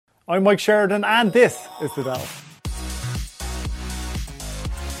I'm Mike Sheridan, and this is The Delve.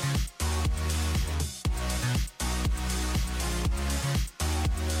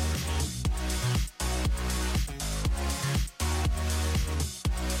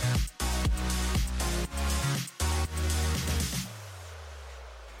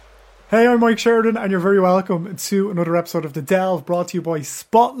 Hey, I'm Mike Sheridan, and you're very welcome to another episode of The Delve, brought to you by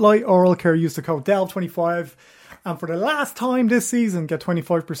Spotlight Oral Care. Use the code DELVE25, and for the last time this season, get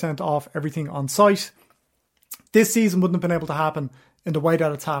 25% off everything on site. This season wouldn't have been able to happen in the way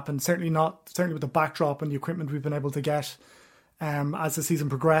that it's happened, certainly with the backdrop and the equipment we've been able to get as the season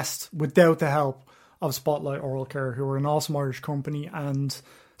progressed, without the help of Spotlight Oral Care, who are an awesome Irish company and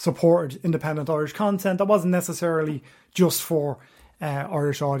supported independent Irish content that wasn't necessarily just for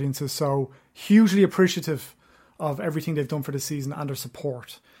Irish audiences. So hugely appreciative of everything they've done for this season and their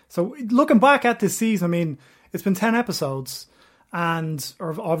support. So looking back at this season, I mean, it's been 10 episodes and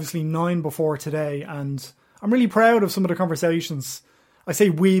or obviously 9 before today, and I'm really proud of some of the conversations. I say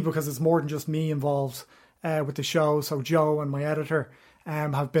we because it's more than just me involved with the show. So Joe and my editor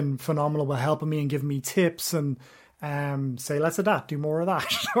have been phenomenal with helping me and giving me tips and say let's adapt, do more of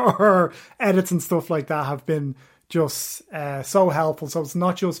that or edits and stuff like that have been just so helpful. So it's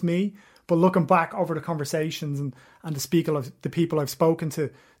not just me, but looking back over the conversations and the people I've spoken to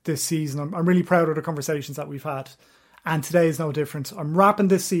this season, I'm really proud of the conversations that we've had. And today is no different. I'm wrapping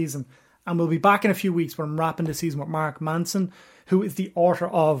this season, and we'll be back in a few weeks, but I'm wrapping this season with Mark Manson, who is the author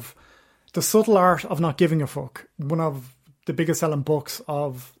of The Subtle Art of Not Giving a Fuck, one of the biggest selling books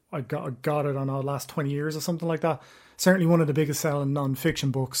of, I got it, I don't know, last 20 years or something like that. Certainly one of the biggest selling non-fiction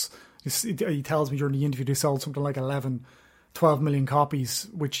books. He tells me during the interview they sold something like 12 million copies,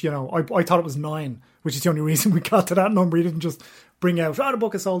 which, you know, I thought it was 9, which is the only reason we got to that number. He didn't just bring out, the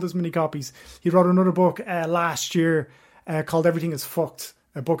book has sold this many copies. He wrote another book last year called Everything is Fucked,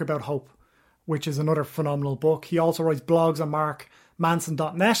 a book about hope, which is another phenomenal book. He also writes blogs on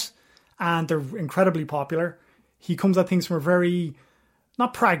markmanson.net, and they're incredibly popular. He comes at things from a very,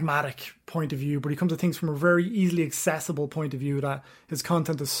 not pragmatic point of view, but he comes at things from a very easily accessible point of view, that his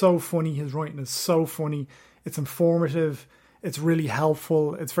content is so funny, his writing is so funny, it's informative, it's really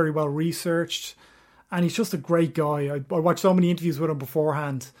helpful, it's very well researched, and he's just a great guy. I watched so many interviews with him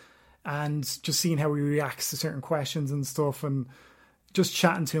beforehand, and just seeing how he reacts to certain questions and stuff, and just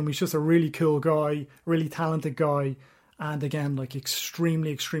chatting to him. He's just a really cool guy, really talented guy, and again, like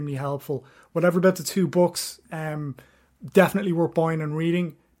extremely, extremely helpful. Whatever about the 2 books, definitely worth buying and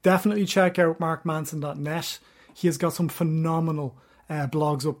reading. Definitely check out markmanson.net. He has got some phenomenal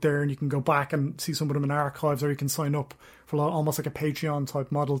blogs up there, and you can go back and see some of them in archives, or you can sign up for almost like a Patreon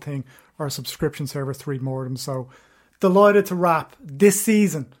type model thing or a subscription service to read more of them. So delighted to wrap this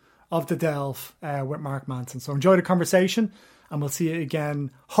season of The Delve with Mark Manson. So enjoy the conversation, and we'll see you again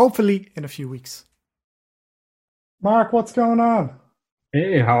hopefully in a few weeks. Mark, what's going on?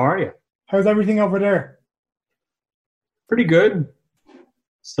 Hey, how are you? How's everything over there? Pretty good.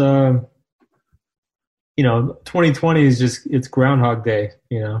 So, 2020 is just, it's Groundhog Day,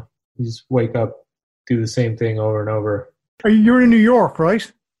 You just wake up, do the same thing over and over. You're in New York,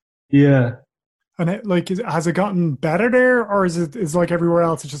 right? Yeah. And has it gotten better there, or is like everywhere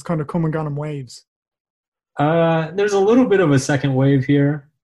else, it's just kind of come and gone in waves? There's a little bit of a second wave here.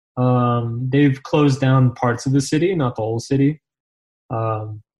 They've closed down parts of the city, not the whole city.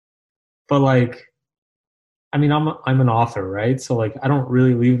 But I'm an author, right? So I don't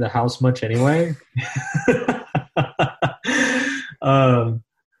really leave the house much anyway.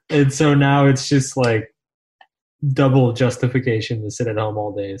 And so now it's just double justification to sit at home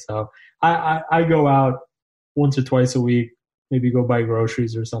all day. So I go out once or twice a week, maybe go buy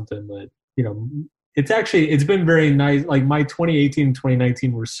groceries or something. But, it's been very nice. Like my 2018 and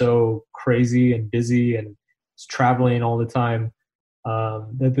 2019 were so crazy and busy and traveling all the time,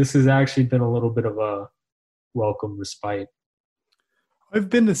 that this has actually been a little bit of a welcome respite. I've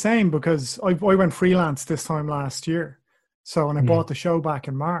been the same because I went freelance this time last year. And I bought the show back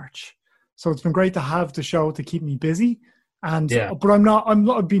in March. So it's been great to have the show to keep me busy. But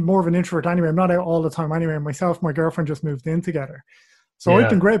I'd be more of an introvert anyway. I'm not out all the time anyway. Myself and my girlfriend just moved in together. So I've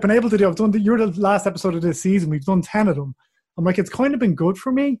been great. I've been able to you're the last episode of this season. We've done 10 of them. I'm like, it's kind of been good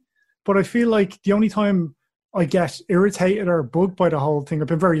for me, but I feel like the only time I get irritated or bugged by the whole thing, I've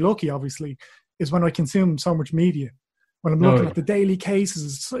been very lucky, obviously, is when I consume so much media. When I'm looking at the daily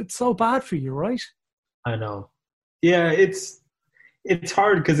cases, it's so bad for you, right? I know. Yeah, it's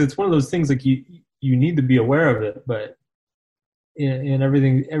hard because it's one of those things you need to be aware of it, but and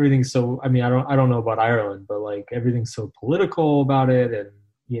everything's so. I don't know about Ireland, but everything's so political about it, and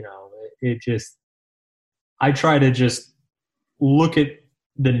it just. I try to just look at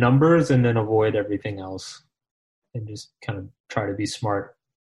the numbers and then avoid everything else, and just kind of try to be smart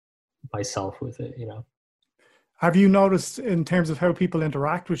myself with it, you know. Have you noticed in terms of how people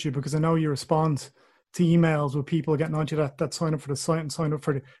interact with you? Because I know you respond to emails with people getting onto that sign up for the site and sign up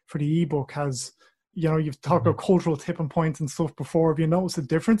for the ebook. Has, you know, you've talked about cultural tipping points and stuff before. Have you noticed a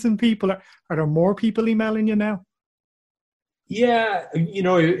difference in people? Are there more people emailing you now? Yeah, you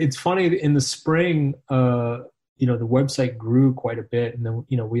know, it's funny. In the spring, you know, the website grew quite a bit, and then,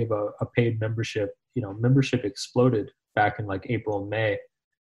 you know, we have a paid membership. You know, membership exploded back in like April and May.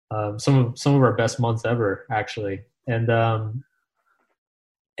 Some of our best months ever, actually. And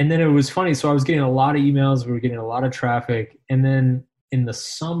then it was funny. So I was getting a lot of emails. We were getting a lot of traffic, and then in the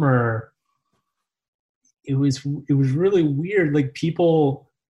summer, it was really weird. Like people,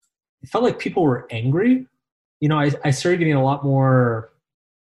 it felt like people were angry. You know, I started getting a lot more,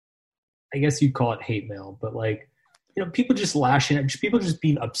 I guess you'd call it hate mail, but like, you know, people just lashing out, people just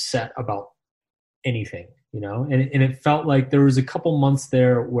being upset about anything, you know? And it felt like there was a couple months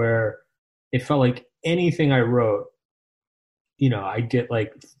there where it felt like anything I wrote, you know, I'd get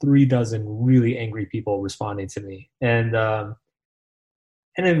like 36 really angry people responding to me. And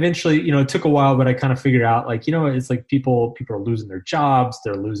eventually, you know, it took a while, but I kind of figured out, like, you know, it's like people are losing their jobs.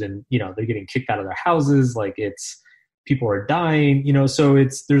 They're losing, you know, they're getting kicked out of their houses. Like, it's, people are dying, you know, so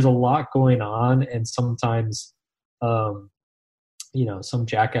there's a lot going on. And sometimes, you know, some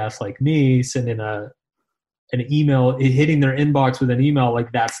jackass like me sending an email, hitting their inbox with an email,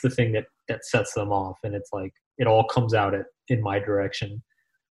 like that's the thing that sets them off. And it's like, it all comes out in my direction.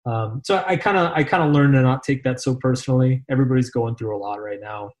 So I kind of learned to not take that so personally. Everybody's going through a lot right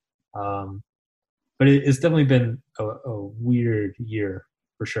now. But it's definitely been a weird year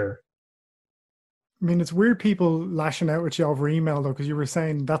for sure. I mean, it's weird people lashing out at you over email, though, because you were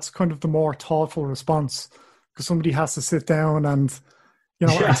saying that's kind of the more thoughtful response, because somebody has to sit down and, you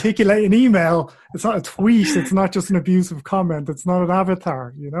know, articulate an email. It's not a tweet. It's not just an abusive comment. It's not an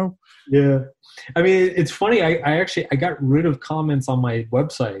avatar, you know? Yeah. I mean, it's funny. I got rid of comments on my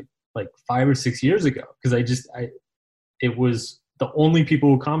website like 5 or 6 years ago, because it was the only people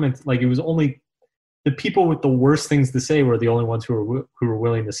who comment. Like, it was only the people with the worst things to say were the only ones who were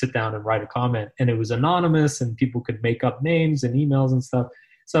willing to sit down and write a comment, and it was anonymous, and people could make up names and emails and stuff.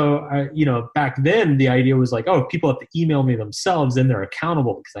 So, you know, back then the idea was like, oh, people have to email me themselves, and they're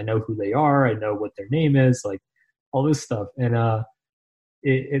accountable because I know who they are, I know what their name is, like all this stuff. And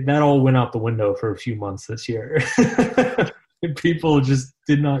that all went out the window for a few months this year. People just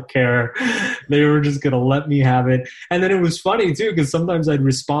did not care. They were just going to let me have it. And then it was funny too, because sometimes I'd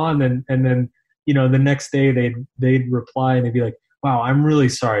respond and then, you know, the next day they'd reply and they'd be like, wow, I'm really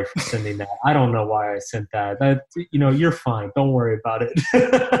sorry for sending that. I don't know why I sent that. That, you know, you're fine. Don't worry about it.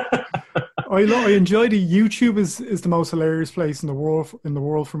 I enjoy the YouTube is the most hilarious place in the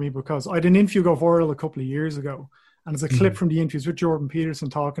world for me, because I had an interview go viral a couple of years ago, and it's a clip from the interviews with Jordan Peterson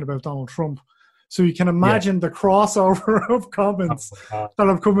talking about Donald Trump. So you can imagine the crossover of comments that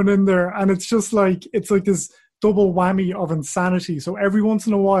have coming in there, and it's like this double whammy of insanity. So every once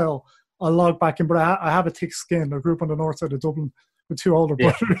in a while, I'll log back in, but I have a thick skin. I grew up on the north side of Dublin with 2 older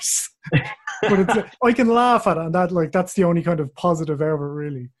brothers. But I can laugh at it, and that's the only kind of positive ever,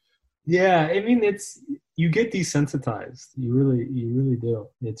 really. Yeah, I mean, you get desensitized. You really do.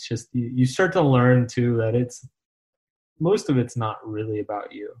 It's just you start to learn too that most of it's not really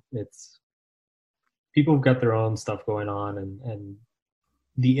about you. It's people have got their own stuff going on, and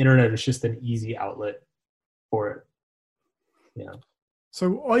the internet is just an easy outlet for it. Yeah.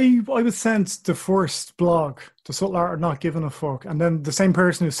 So I was sent the first blog, The Subtle Art of Not Giving a Fuck, and then the same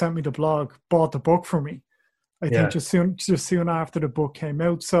person who sent me the blog bought the book for me. I think just soon after the book came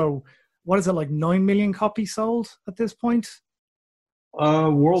out. So what is it, like 9 million copies sold at this point?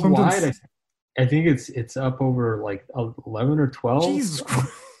 Worldwide, I think it's up over like 11 or 12. Jesus Christ.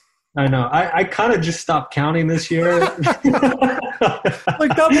 I know. I kind of just stopped counting this year. Like,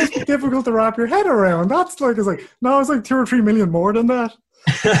 that must be difficult to wrap your head around. It's like 2 or 3 million more than that.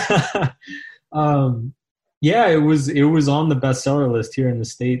 Yeah, it was on the bestseller list here in the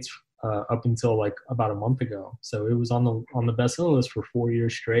States up until like about a month ago. So it was on the bestseller list for 4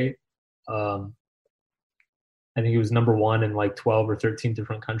 years straight. I think it was number 1 in like 12 or 13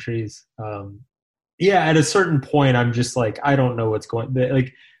 different countries. Yeah, at a certain point, I'm just like, I don't know what's going.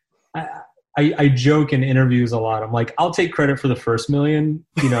 Like, I joke in interviews a lot. I'm like, I'll take credit for the first million.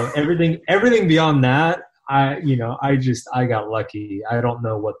 You know, everything beyond that, I got lucky. I don't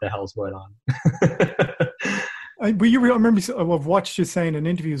know what the hell's going on. I remember I've watched you saying in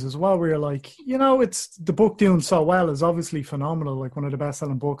interviews as well, where you're like, you know, it's the book doing so well is obviously phenomenal, like one of the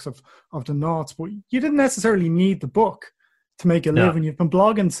best-selling books of the noughts, but you didn't necessarily need the book to make a Yeah. living. You've been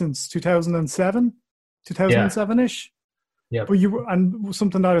blogging since 2007, Yeah. 2007-ish. Yep. But and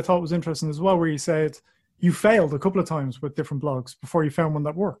something that I thought was interesting as well, where you said you failed a couple of times with different blogs before you found one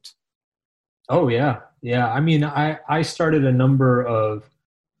that worked. Oh yeah. Yeah. I mean, I started a number of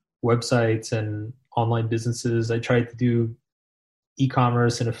websites and online businesses. I tried to do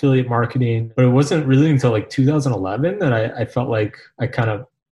e-commerce and affiliate marketing, but it wasn't really until like 2011 that I felt like I kind of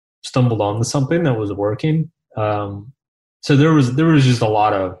stumbled onto something that was working. So there was just a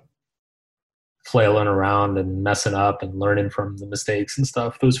lot of flailing around and messing up and learning from the mistakes and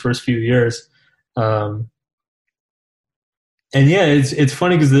stuff those first few years. Um, and yeah, it's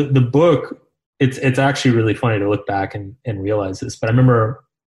funny because the book, it's actually really funny to look back and realize this. But I remember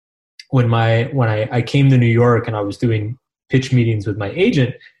when I came to New York and I was doing pitch meetings with my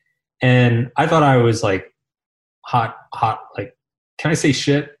agent, and I thought I was like hot, like, can I say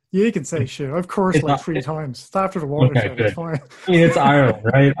shit? Yeah, you can say shit. I've cursed It's like not, 3 times. It's after the okay, watershed. It's good. fine. I mean, it's Ireland,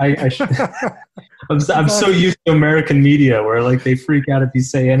 right? I'm so Exactly. used to American media where like they freak out if you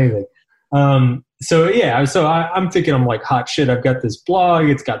say anything. So yeah, I'm thinking I'm like hot shit. I've got this blog.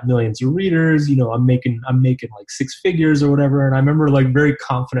 It's got millions of readers. You know, I'm making like 6 figures or whatever. And I remember like very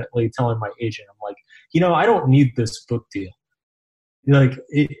confidently telling my agent, I'm like, I don't need this book deal. Like,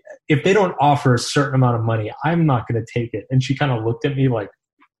 if they don't offer a certain amount of money, I'm not going to take it. And she kind of looked at me like,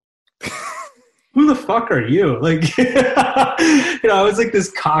 who the fuck are you? Like, I was like this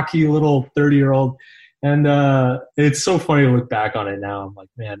cocky little 30-year-old. And it's so funny to look back on it now. I'm like,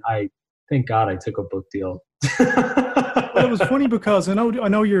 man, thank God I took a book deal. Well, it was funny because I know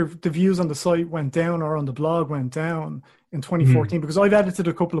the views on the site went down, or on the blog went down in 2014, because I've edited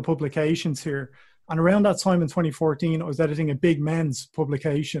a couple of publications here. And around that time in 2014, I was editing a big men's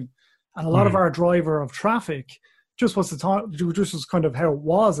publication. And a lot of our driver of traffic just was kind of how it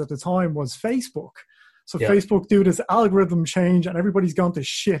was at the time, was Facebook. So Yeah. Facebook do this algorithm change and everybody's gone to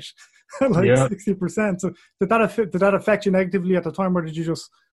shit like 60%. So did that affect you negatively at the time, or did you just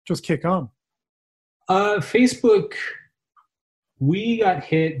kick on? Facebook, we got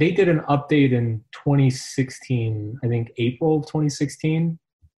hit. They did an update in 2016, I think April of 2016.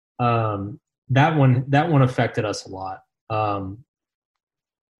 That one affected us a lot. I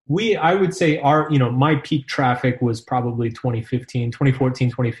would say my peak traffic was probably 2014,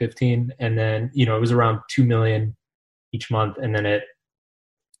 2015. And then, it was around 2 million each month. And then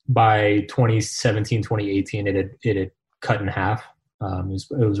by 2017, 2018, it had cut in half. It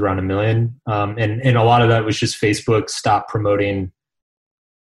was around 1 million. And a lot of that was just Facebook stopped promoting.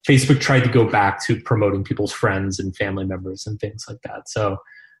 Facebook tried to go back to promoting people's friends and family members and things like that. So,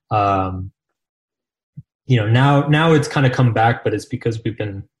 now it's kind of come back, but it's because we've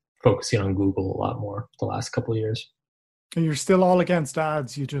been focusing on Google a lot more the last couple of years. And you're still all against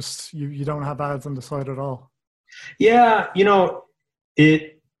ads. You don't have ads on the site at all. Yeah.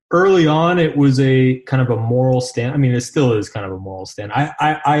 Early on, it was a kind of a moral stand. I mean, it still is kind of a moral stand.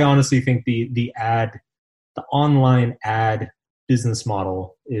 I honestly think the online ad business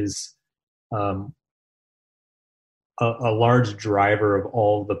model is a large driver of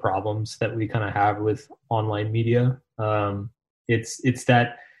all the problems that we kind of have with online media. It's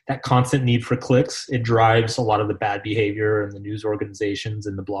that constant need for clicks. It drives a lot of the bad behavior in the news organizations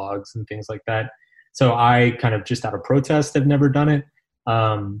and the blogs and things like that. So I kind of, just out of protest, have never done it.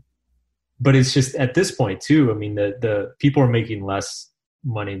 But it's just at this point too, I mean, the people are making less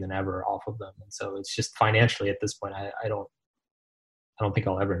money than ever off of them. And so it's just financially at this point, I don't think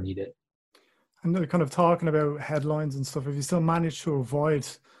I'll ever need it. And they're kind of talking about headlines and stuff. Have you still managed to avoid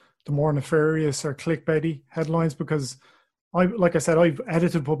the more nefarious or clickbaity headlines? Because like I said, I've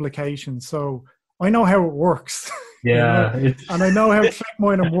edited publications, so I know how it works. Yeah. And I know how click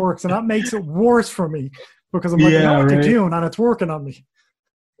mining works, and that makes it worse for me, because I'm like, I know what they're doing and it's working on me.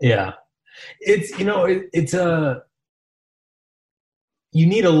 Yeah. It's, you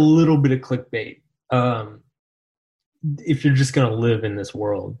need a little bit of clickbait. If you're just going to live in this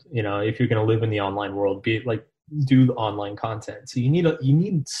world, if you're going to live in the online world, be it like do the online content. So you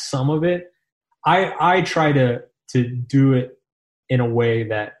need some of it. I try to do it in a way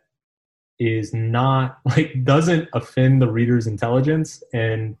that is not like, doesn't offend the reader's intelligence,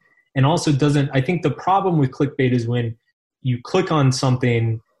 and also doesn't. I think the problem with clickbait is when you click on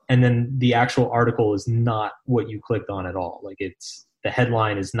something and then the actual article is not what you clicked on at all. Like, the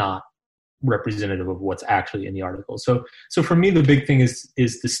headline is not representative of what's actually in the article. So for me, the big thing is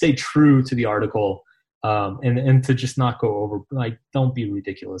to stay true to the article, and to just not go over, like, don't be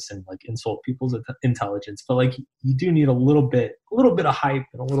ridiculous and like insult people's intelligence. But like, you do need a little bit of hype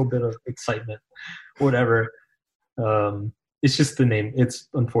and a little bit of excitement, whatever. It's just the name. It's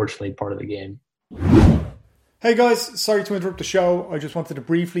unfortunately part of the game. Hey guys, sorry to interrupt the show. I just wanted to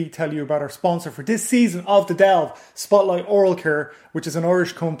briefly tell you about our sponsor for this season of The Delve, Spotlight Oral Care, which is an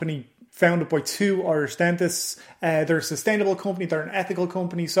Irish company founded by two Irish dentists. They're a sustainable company, they're an ethical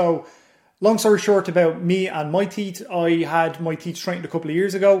company. So, long story short about me and my teeth, I had my teeth straightened a couple of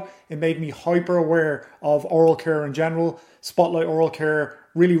years ago. It made me hyper aware of oral care in general. Spotlight Oral Care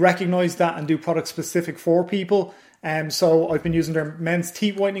really recognise that and do products specific for people. So I've been using their men's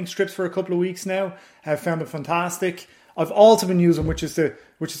teeth whitening strips for a couple of weeks now. I've found it fantastic. I've also been using, which is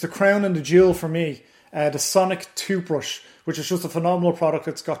the crown and the jewel for me, the Sonic toothbrush, which is just a phenomenal product.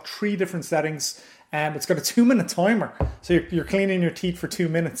 It's got 3 different settings. It's got a 2-minute timer, so you're cleaning your teeth for 2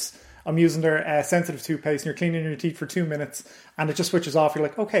 minutes. I'm using their sensitive toothpaste, and you're cleaning your teeth for 2 minutes, and it just switches off. You're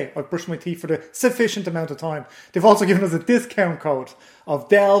like, okay, I've brushed my teeth for the sufficient amount of time. They've also given us a discount code of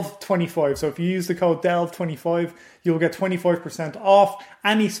DELVE25. So if you use the code DELVE25, you'll get 25% off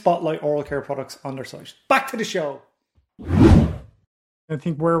any Spotlight oral care products on their site. Back to the show. I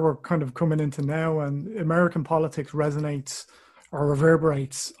think where we're kind of coming into now, and American politics resonates or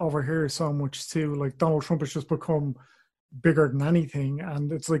reverberates over here so much too. Like Donald Trump has just become bigger than anything,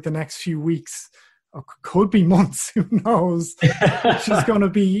 and it's like the next few weeks or could be months, who knows, which is going to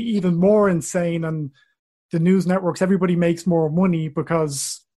be even more insane. And the news networks, everybody makes more money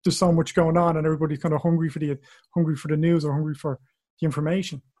because there's so much going on, and everybody's kind of hungry for the news or hungry for the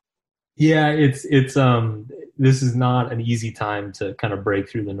information. Yeah, it's this is not an easy time to kind of break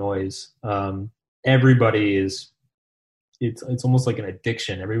through the noise. Everybody is. It's almost like an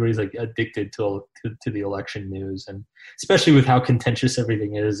addiction. Everybody's like addicted to the election news, and especially with how contentious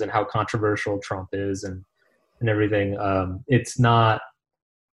everything is and how controversial Trump is and everything. It's not,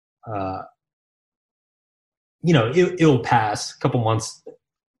 it'll pass. A couple months.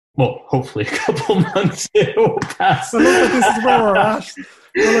 Well, hopefully a couple months it will pass. So look, this is where we're at.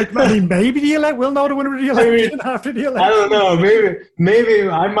 We're like, I mean, maybe we'll know the winner of the election after the election. I don't know. Maybe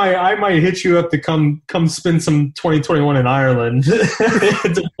I might hit you up to come spend some 2021 in Ireland,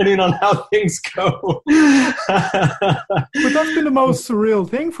 depending on how things go. But that's been the most surreal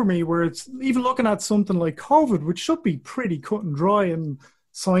thing for me, where it's even looking at something like COVID, which should be pretty cut and dry and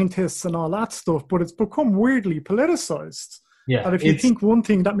scientists and all that stuff, but it's become weirdly politicized. Yeah, and if you think one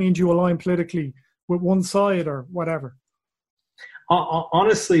thing, that means you align politically with one side or whatever.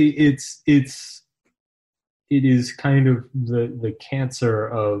 Honestly, it is kind of the cancer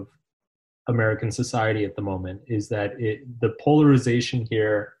of American society at the moment, is that the polarization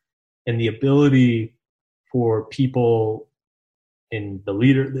here and the ability for people in the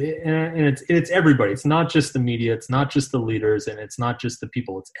leader, and it's everybody. It's not just the media, it's not just the leaders, and it's not just the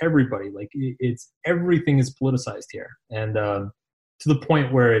people. It's everybody. Like it's everything is politicized here, and to the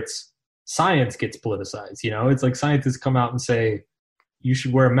point where it's science gets politicized. It's like scientists come out and say, you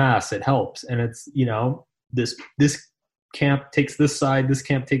should wear a mask, it helps. And it's, this camp takes this side, this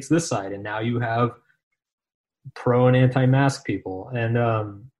camp takes this side. And now you have pro and anti-mask people. And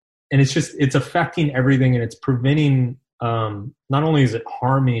it's affecting everything, and it's preventing, not only is it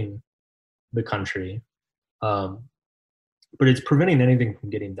harming the country, but it's preventing anything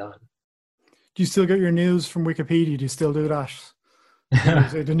from getting done. Do you still get your news from Wikipedia? Do you still do that?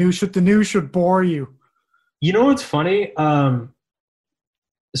 The news should bore you. You know what's funny?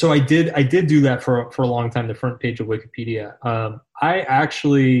 So I did do that for a long time. The front page of Wikipedia. I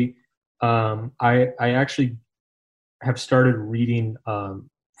actually have started reading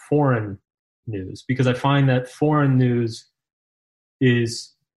foreign news, because I find that foreign news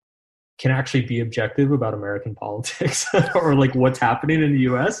can actually be objective about American politics or like what's happening in the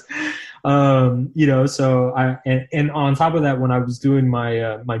U.S. So and on top of that, when I was doing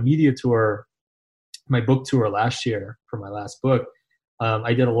my media tour, my book tour last year for my last book.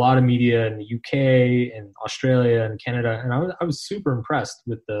 I did a lot of media in the UK and Australia and Canada, and I was super impressed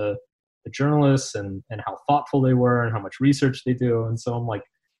with the journalists and how thoughtful they were and how much research they do. And so I'm like,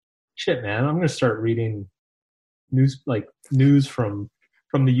 shit, man, I'm going to start reading news from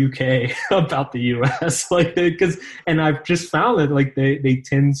the UK about the US, and I've just found that like they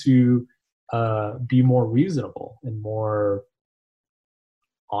tend to be more reasonable and more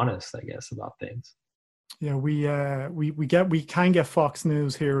honest, I guess, about things. Yeah, we can get Fox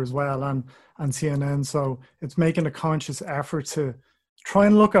News here as well and CNN, so it's making a conscious effort to try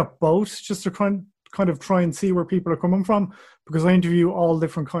and look at both, just to kind of try and see where people are coming from, because I interview all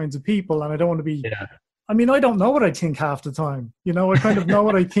different kinds of people, and I don't want to be. Yeah. I mean, I don't know what I think half the time. I kind of know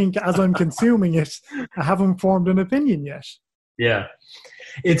what I think as I'm consuming it. I haven't formed an opinion yet. Yeah,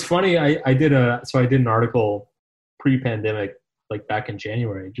 it's funny. I did an article pre-pandemic, like back in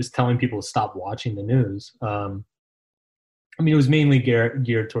January, just telling people to stop watching the news. I mean, it was mainly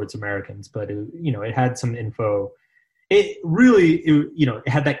geared towards Americans, but it had some info. It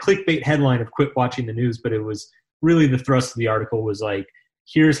had that clickbait headline of "Quit watching the news," but it was really the thrust of the article was like,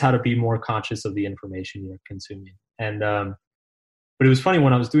 "Here's how to be more conscious of the information you're consuming." And but it was funny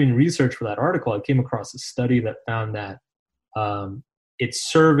when I was doing research for that article, I came across a study that found that it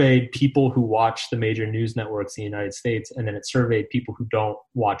surveyed people who watch the major news networks in the United States, and then it surveyed people who don't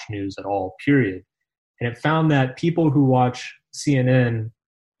watch news at all, period. And it found that people who watch CNN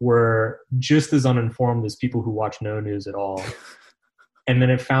were just as uninformed as people who watch no news at all. And then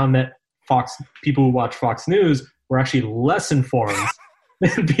it found that people who watch Fox News were actually less informed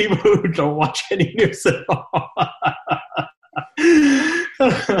than people who don't watch any news at all.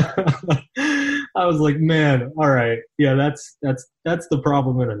 I was like, man, all right, yeah, that's the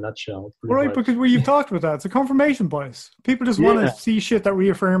problem in a nutshell. Right, because you've talked about that. It's a confirmation bias. People just want to see shit that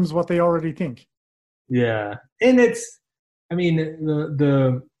reaffirms what they already think. Yeah, and I mean,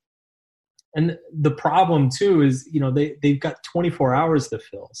 the problem too is, they've got 24 hours to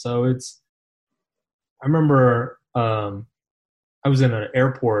fill. So I remember I was in an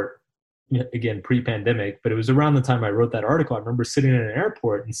airport, again, pre-pandemic, but it was around the time I wrote that article. I remember sitting in an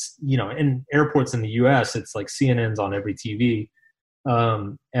airport, and in airports in the US, it's like CNN's on every TV,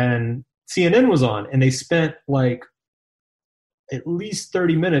 and CNN was on, and they spent like at least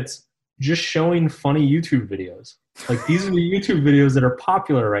 30 minutes just showing funny YouTube videos. Like, these are the YouTube videos that are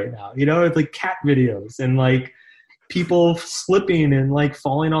popular right now. It's like cat videos and like people slipping and like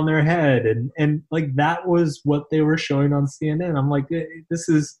falling on their head, and like that was what they were showing on CNN. I'm like, this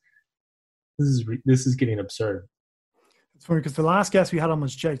is getting absurd. It's funny because the last guest we had on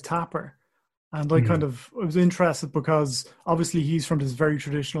was Jake Tapper, and I was interested because obviously he's from this very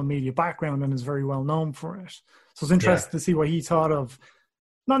traditional media background and is very well known for it. So it's interesting to see what he thought of,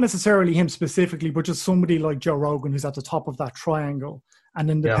 not necessarily him specifically, but just somebody like Joe Rogan, who's at the top of that triangle, and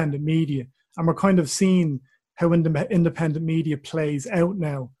independent media. And we're kind of seeing how independent media plays out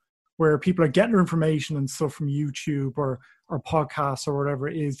now, where people are getting their information and stuff from YouTube or podcasts or whatever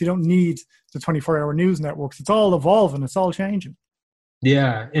it is. They don't need the 24-hour news networks. It's all evolving. It's all changing.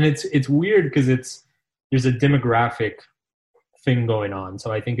 Yeah, and it's weird because there's a demographic thing going on.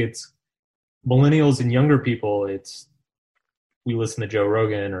 So I think it's millennials and younger people. We listen to Joe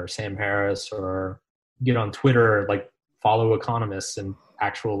Rogan or Sam Harris, or get on Twitter, like follow economists and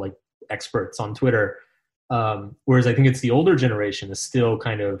actual like experts on Twitter. Whereas I think it's the older generation is still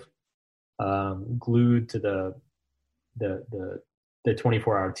kind of glued to the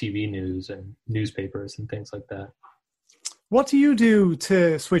 24-hour TV news and newspapers and things like that. What do you do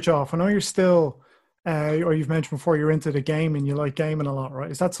to switch off? I know you're still, or you've mentioned before, you're into the game and you like gaming a lot,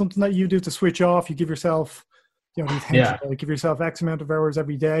 right? Is that something that you do to switch off? You give yourself, give yourself X amount of hours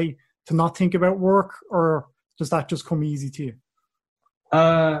every day to not think about work, or does that just come easy to you?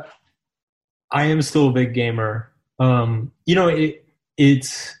 I am still a big gamer.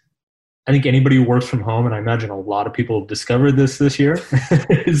 It's I think anybody who works from home, and I imagine a lot of people have discovered this year,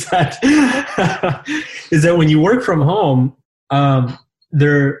 is that when you work from home,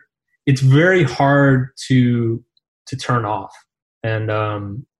 it's very hard to turn off,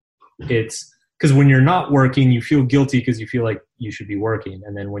 and it's because when you're not working, you feel guilty because you feel like you should be working,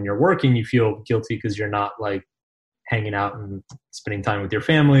 and then when you're working, you feel guilty because you're not like hanging out and spending time with your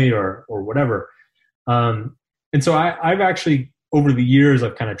family or whatever. And so I've actually, over the years,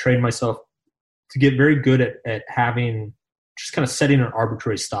 I've kind of trained myself to get very good at having, just kind of setting an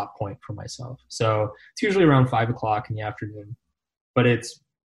arbitrary stop point for myself. So it's usually around 5:00 in the afternoon, but it's,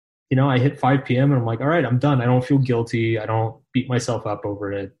 I hit 5 p.m. and I'm like, all right, I'm done. I don't feel guilty. I don't beat myself up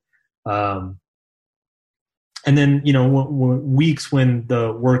over it. And then, weeks when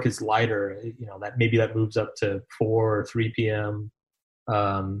the work is lighter, that moves up to 4 or 3 p.m.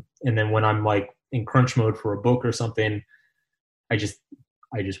 And then when I'm like in crunch mode for a book or something, I just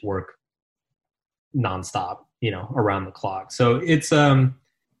work nonstop, around the clock. So it's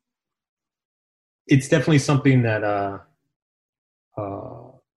definitely something that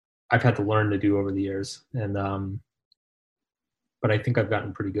I've had to learn to do over the years, and but I think I've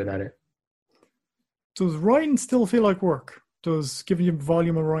gotten pretty good at it. Does writing still feel like work? Does giving you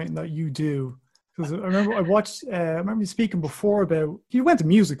volume of writing that you do? Because I remember I remember you speaking before about, you went to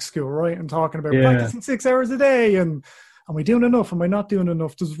music school, right? And talking about practicing 6 hours a day, and am I doing enough? Am I not doing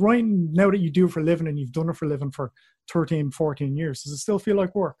enough? Does writing, now that you do it for a living and you've done it for a living for 13, 14 years, does it still feel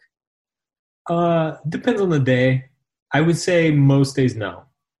like work? Depends on the day. I would say most days no.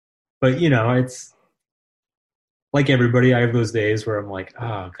 But, it's like everybody. I have those days where I'm like,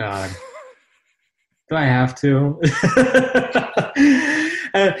 oh, God. Do I have to?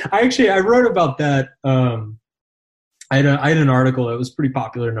 I wrote about that. I had an article that was pretty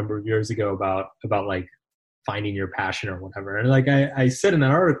popular a number of years ago about like finding your passion or whatever. And like I said in that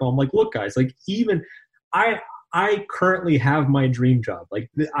article, I'm like, look, guys, like even I I currently have my dream job. Like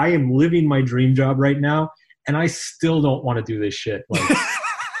I am living my dream job right now, and I still don't want to do this shit like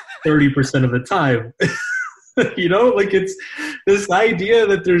 30% of the time. You know, like it's this idea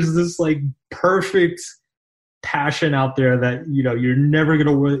that there's this like perfect passion out there that, you know, you're never going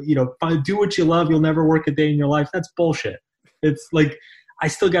to, you know, do what you love. You'll never work a day in your life. That's bullshit. It's like, I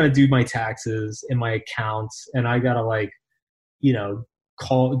still got to do my taxes and my accounts, and I got to like, you know,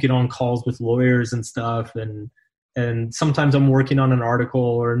 get on calls with lawyers and stuff. And sometimes I'm working on an article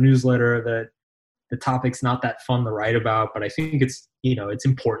or a newsletter that the topic's not that fun to write about, but I think it's, you know, it's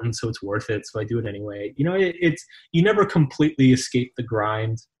important, so it's worth it. So I do it anyway. You know, it's, you never completely escape the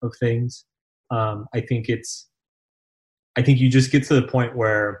grind of things. I think you just get to the point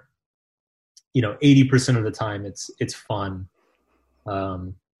where, you know, 80% of the time it's fun.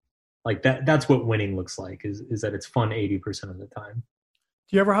 Like that's what winning looks like, is that it's fun 80% of the time.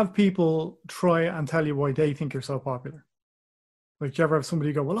 Do you ever have people try and tell you why they think you're so popular? Like, do you ever have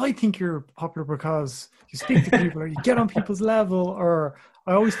somebody go, well, I think you're popular because you speak to people or you get on people's level? Or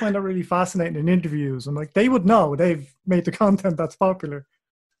I always find that really fascinating in interviews. I'm like, they would know. They've made the content that's popular.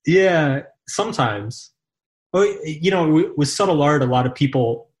 Yeah, sometimes. Well, you know, with subtle art, a lot of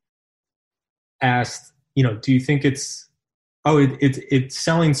people asked, you know, do you think it's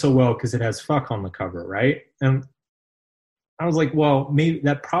selling so well because it has fuck on the cover, right? And I was like, well, maybe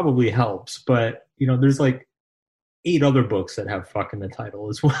that probably helps, but you know, there's like 8 other books that have fuck in the title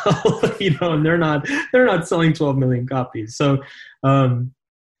as well, you know, and they're not selling 12 million copies. So I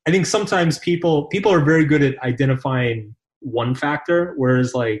think sometimes people are very good at identifying one factor,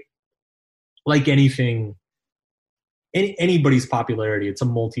 whereas like anything, anybody's popularity, it's a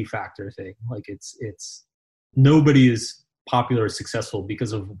multi-factor thing. Like it's nobody is popular or successful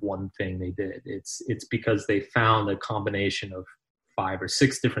because of one thing they did. It's because they found a combination of 5 or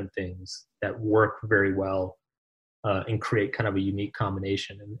 6 different things that work very well and create kind of a unique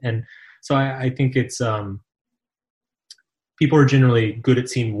combination. And so I think it's people are generally good at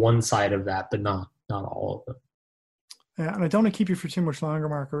seeing one side of that, but not all of them. Yeah, and I don't want to keep you for too much longer,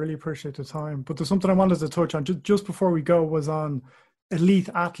 Mark. I really appreciate the time. But there's something I wanted to touch on just before we go, was on elite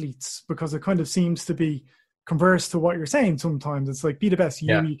athletes, because it kind of seems to be converse to what you're saying sometimes. It's like, be the best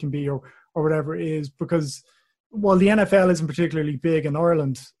you can be, or whatever it is. Because while the NFL isn't particularly big in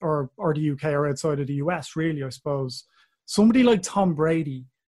Ireland or the UK or outside of the US, really, I suppose, somebody like Tom Brady,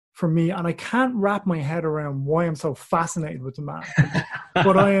 for me, and I can't wrap my head around why I'm so fascinated with the man,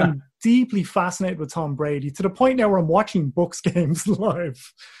 but I am deeply fascinated with Tom Brady, to the point now where I'm watching Bucks games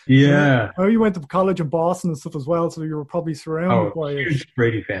live. Yeah. I know you went to college in Boston and stuff as well, so you were probably surrounded by it. Huge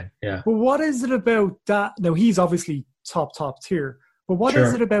Brady fan, yeah. But what is it about that? Now, he's obviously top tier, but what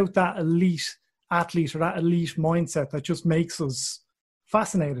is it about that elite athlete or that elite mindset that just makes us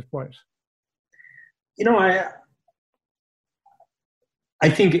fascinated by it? You know, I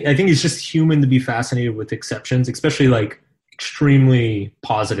think it's just human to be fascinated with exceptions, especially like extremely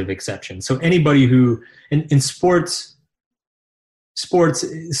positive exceptions. So anybody who in sports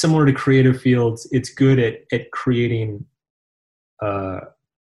similar to creative fields, it's good at creating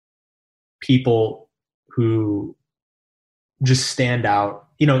people who just stand out.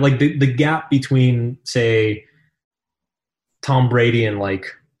 You know, like the gap between, say, Tom Brady and like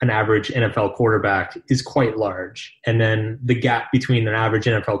an average NFL quarterback is quite large. And then the gap between an average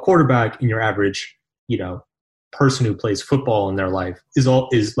NFL quarterback and your average, you know, person who plays football in their life is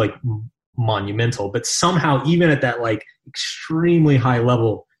like monumental. But somehow, even at that like extremely high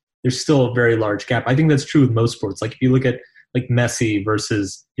level, there's still a very large gap. I think that's true with most sports. Like if you look at like Messi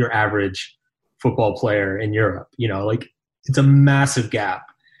versus your average football player in Europe, you know, like it's a massive gap.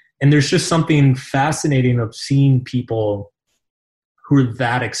 And there's just something fascinating of seeing people who are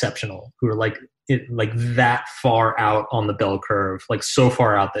that exceptional, who are like that far out on the bell curve, like so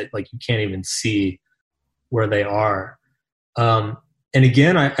far out that like you can't even see where they are. And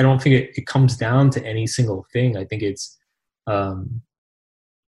again, I don't think it comes down to any single thing. I think it's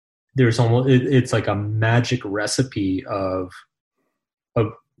it's like a magic recipe of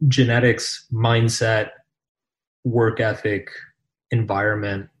genetics, mindset, work ethic,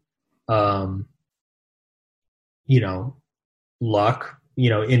 environment, you know, luck, you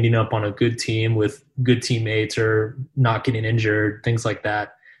know, ending up on a good team with good teammates or not getting injured, things like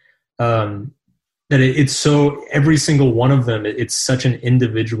that. That it's so, every single one of them, it's such an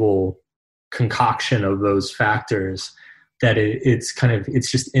individual concoction of those factors that it's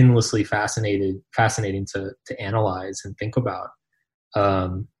just endlessly fascinating to analyze and think about.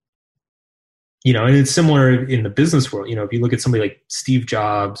 and it's similar in the business world. If you look at somebody like Steve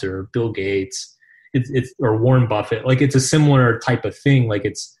Jobs or Bill Gates, it's or Warren Buffett, like it's a similar type of thing. Like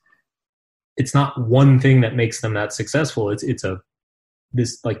it's not one thing that makes them that successful. It's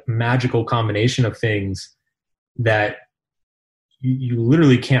this like magical combination of things that you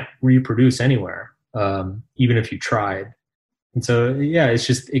literally can't reproduce anywhere, even if you tried. And so, yeah,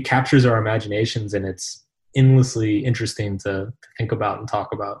 it captures our imaginations, and it's endlessly interesting to think about and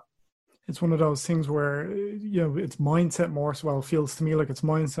talk about. It's one of those things where, it's mindset more. So, well, it feels to me like it's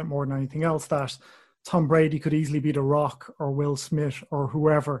mindset more than anything else, that Tom Brady could easily be The Rock or Will Smith or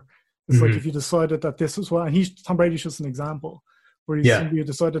whoever. It's like if you decided that this is what, and Tom Brady's just an example, where you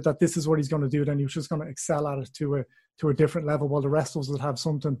decided that this is what he's going to do, then he was just going to excel at it to a different level, while the rest of us would have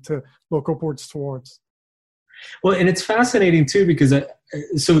something to look upwards towards. Well, and it's fascinating too, because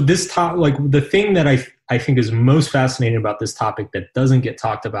so this like the thing that I think is most fascinating about this topic that doesn't get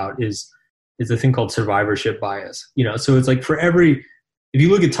talked about is a thing called survivorship bias. So it's like if you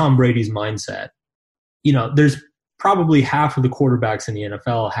look at Tom Brady's mindset, there's probably half of the quarterbacks in the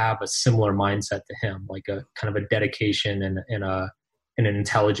NFL have a similar mindset to him, like a kind of a dedication and an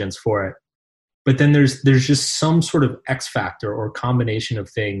intelligence for it. But then there's just some sort of X factor or combination of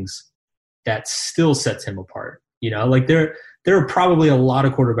things that still sets him apart. Like there are probably a lot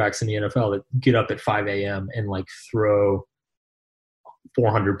of quarterbacks in the NFL that get up at 5 a.m. and like throw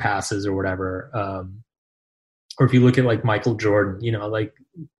 400 passes or whatever. Or if you look at like Michael Jordan, like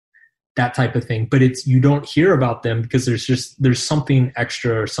that type of thing. But you don't hear about them because there's something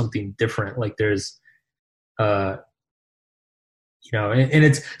extra or something different. Like there's, and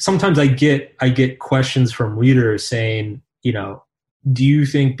it's sometimes I get questions from readers saying, do you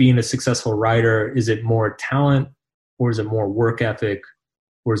think being a successful writer, is it more talent, or is it more work ethic,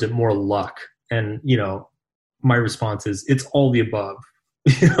 or is it more luck? And, my response is it's all the above.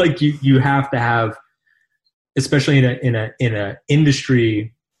 Like you have to have, especially in a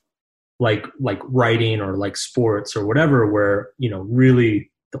industry like writing or like sports or whatever, where,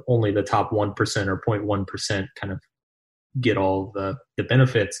 really only the top 1% or 0.1% kind of get all the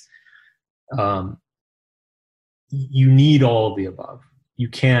benefits. You need all of the above. You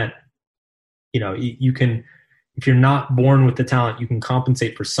can't, you can, if you're not born with the talent, you can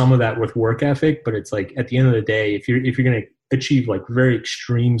compensate for some of that with work ethic. But it's like, at the end of the day, if you're going to achieve like very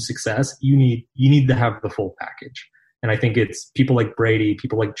extreme success, you need to have the full package. And I think it's people like Brady,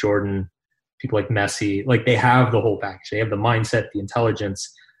 people like Jordan, people like Messi, like they have the whole package. They have the mindset, the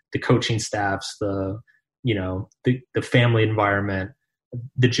intelligence, the coaching staffs, the family environment,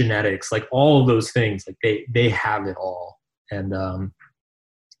 the genetics, like all of those things, like they have it all. And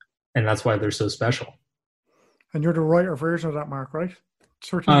that's why they're so special. And you're the writer version of that, Mark, right?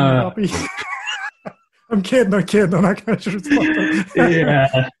 13 copy. I'm kidding. I'm not going to respond.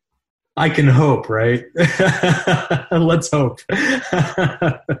 Yeah. I can hope, right? Let's hope.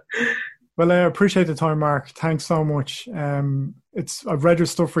 Well, I appreciate the time, Mark. Thanks so much. I've read your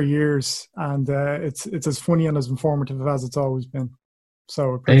stuff for years, and it's as funny and as informative as it's always been.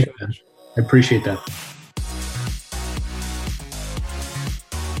 So I appreciate it. I appreciate that.